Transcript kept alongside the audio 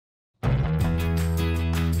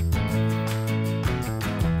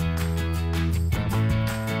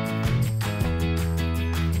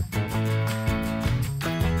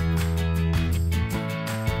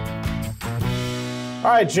All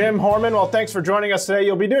right, Jim Hoorman, well, thanks for joining us today.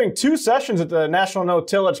 You'll be doing 2 sessions at the National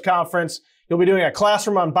No-Tillage Conference. You'll be doing a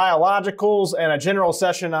classroom on biologicals and a general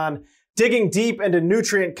session on digging deep into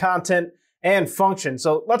nutrient content and function.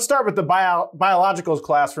 So let's start with the biologicals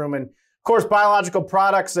classroom. And of course, biological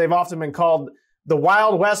products, they've often been called the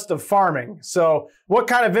Wild West of farming. So what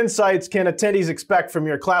kind of insights can attendees expect from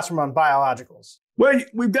your classroom on biologicals? Well,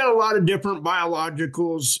 we've got a lot of different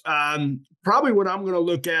biologicals. Probably what I'm going to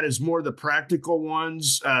look at is more the practical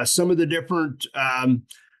ones, some of the different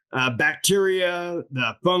bacteria,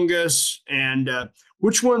 the fungus, and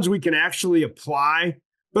which ones we can actually apply.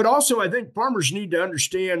 But also, I think farmers need to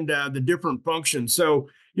understand the different functions. So,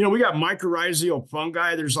 we got mycorrhizal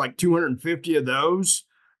fungi. There's like 250 of those.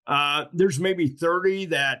 There's maybe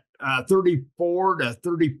 34 to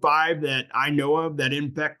 35 that I know of that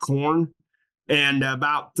infect corn, and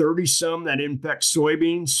about 30 some that infect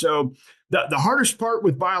soybeans. So the hardest part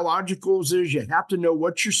with biologicals is you have to know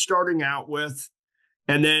what you're starting out with,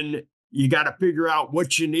 and then you got to figure out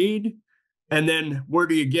what you need, and then where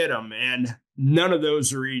do you get them? And none of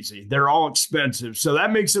those are easy. They're all expensive. So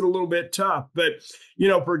that makes it a little bit tough. But,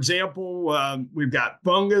 for example, we've got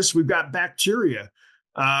fungus, we've got bacteria.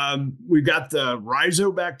 We've got the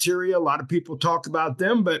rhizobacteria. A lot of people talk about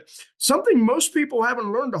them, but something most people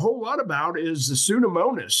haven't learned a whole lot about is the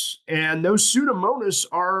Pseudomonas. And those Pseudomonas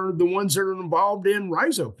are the ones that are involved in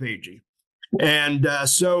rhizophagy. And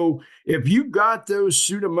so if you've got those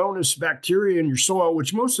Pseudomonas bacteria in your soil,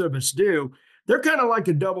 which most of us do, they're kind of like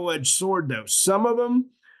a double-edged sword, though. Some of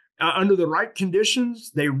them, under the right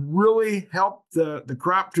conditions, they really help the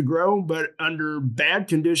crop to grow, but under bad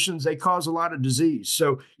conditions, they cause a lot of disease.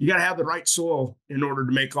 So you got to have the right soil in order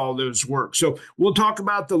to make all those work. So we'll talk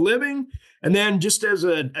about the living, and then just as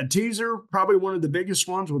a teaser, probably one of the biggest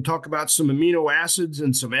ones, we'll talk about some amino acids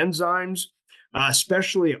and some enzymes,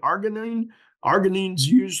 especially arginine. Arginine's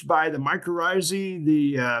used by the mycorrhizae,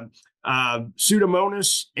 the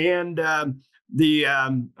Pseudomonas, and the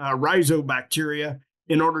rhizobacteria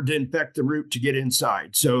in order to infect the root to get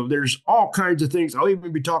inside. So there's all kinds of things. I'll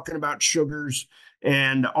even be talking about sugars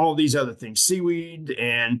and all these other things, seaweed,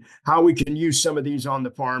 and how we can use some of these on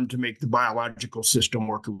the farm to make the biological system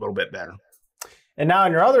work a little bit better. And now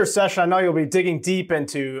in your other session, I know you'll be digging deep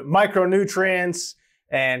into micronutrients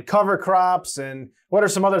and cover crops. And what are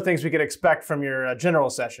some other things we could expect from your general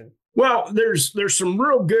session? Well, there's some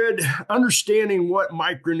real good understanding what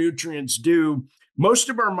micronutrients do. Most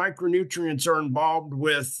of our micronutrients are involved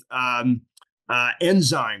with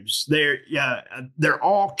enzymes. They're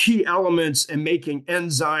all key elements in making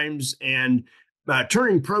enzymes and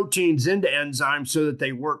turning proteins into enzymes so that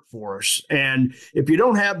they work for us. And if you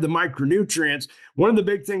don't have the micronutrients, one of the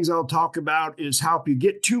big things I'll talk about is how if you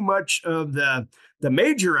get too much of the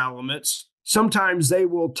major elements, sometimes they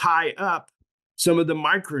will tie up some of the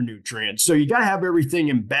micronutrients. So you got to have everything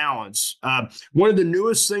in balance. One of the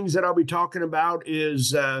newest things that I'll be talking about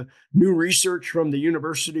is new research from the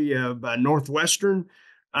University of Northwestern.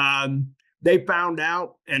 They found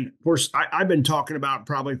out, and of course, I've been talking about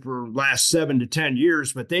probably for the last 7 to 10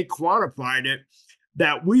 years, but they quantified it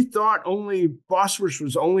that we thought phosphorus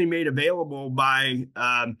was only made available by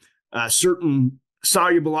certain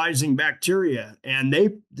solubilizing bacteria. And they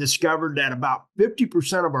discovered that about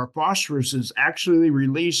 50% of our phosphorus is actually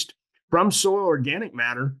released from soil organic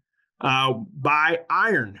matter by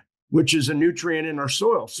iron, which is a nutrient in our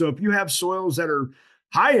soil. So if you have soils that are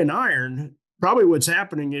high in iron, probably what's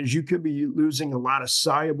happening is you could be losing a lot of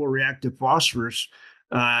soluble reactive phosphorus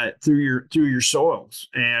through your soils.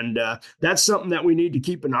 And that's something that we need to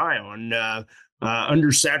keep an eye on.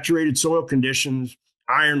 Under saturated soil conditions,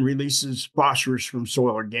 iron releases phosphorus from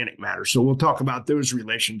soil organic matter. So we'll talk about those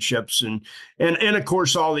relationships and of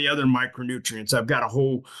course, all the other micronutrients. I've got a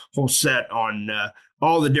whole set on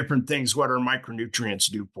all the different things, what our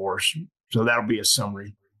micronutrients do for us. So that'll be a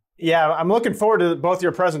summary. Yeah, I'm looking forward to both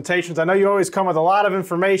your presentations. I know you always come with a lot of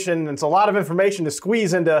information, and it's a lot of information to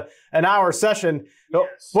squeeze into an hour session.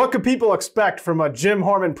 Yes. What could people expect from a Jim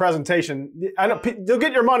Hoorman presentation? I know you'll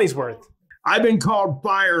get your money's worth. I've been called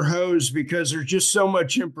fire hose because there's just so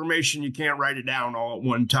much information you can't write it down all at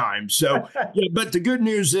one time. So, yeah, but the good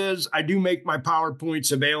news is I do make my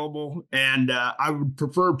PowerPoints available, and I would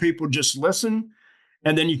prefer people just listen,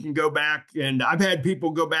 and then you can go back. And I've had people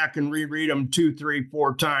go back and reread them 2, 3,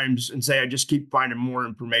 4 times and say, I just keep finding more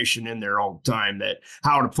information in there all the time, that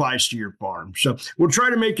how it applies to your farm. So we'll try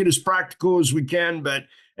to make it as practical as we can, but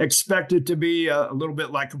expect it to be a little bit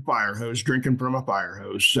like a fire hose, drinking from a fire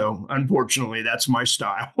hose. So unfortunately, that's my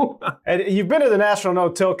style. And you've been to the National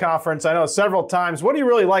No-Till Conference, I know, several times. What do you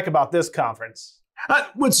really like about this conference?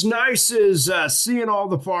 What's nice is seeing all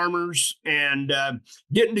the farmers and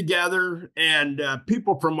getting together and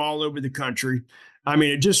people from all over the country. I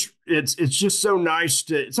mean, it's just so nice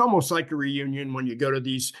to. It's almost like a reunion when you go to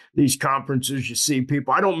these conferences. You see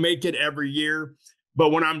people. I don't make it every year,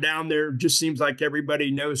 but when I'm down there, it just seems like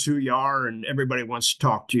everybody knows who you are and everybody wants to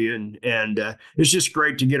talk to you. And it's just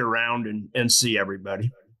great to get around and see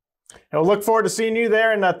everybody. And we'll look forward to seeing you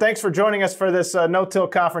there. And thanks for joining us for this No-Till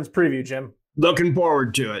Conference preview, Jim. Looking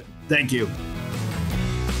forward to it. Thank you.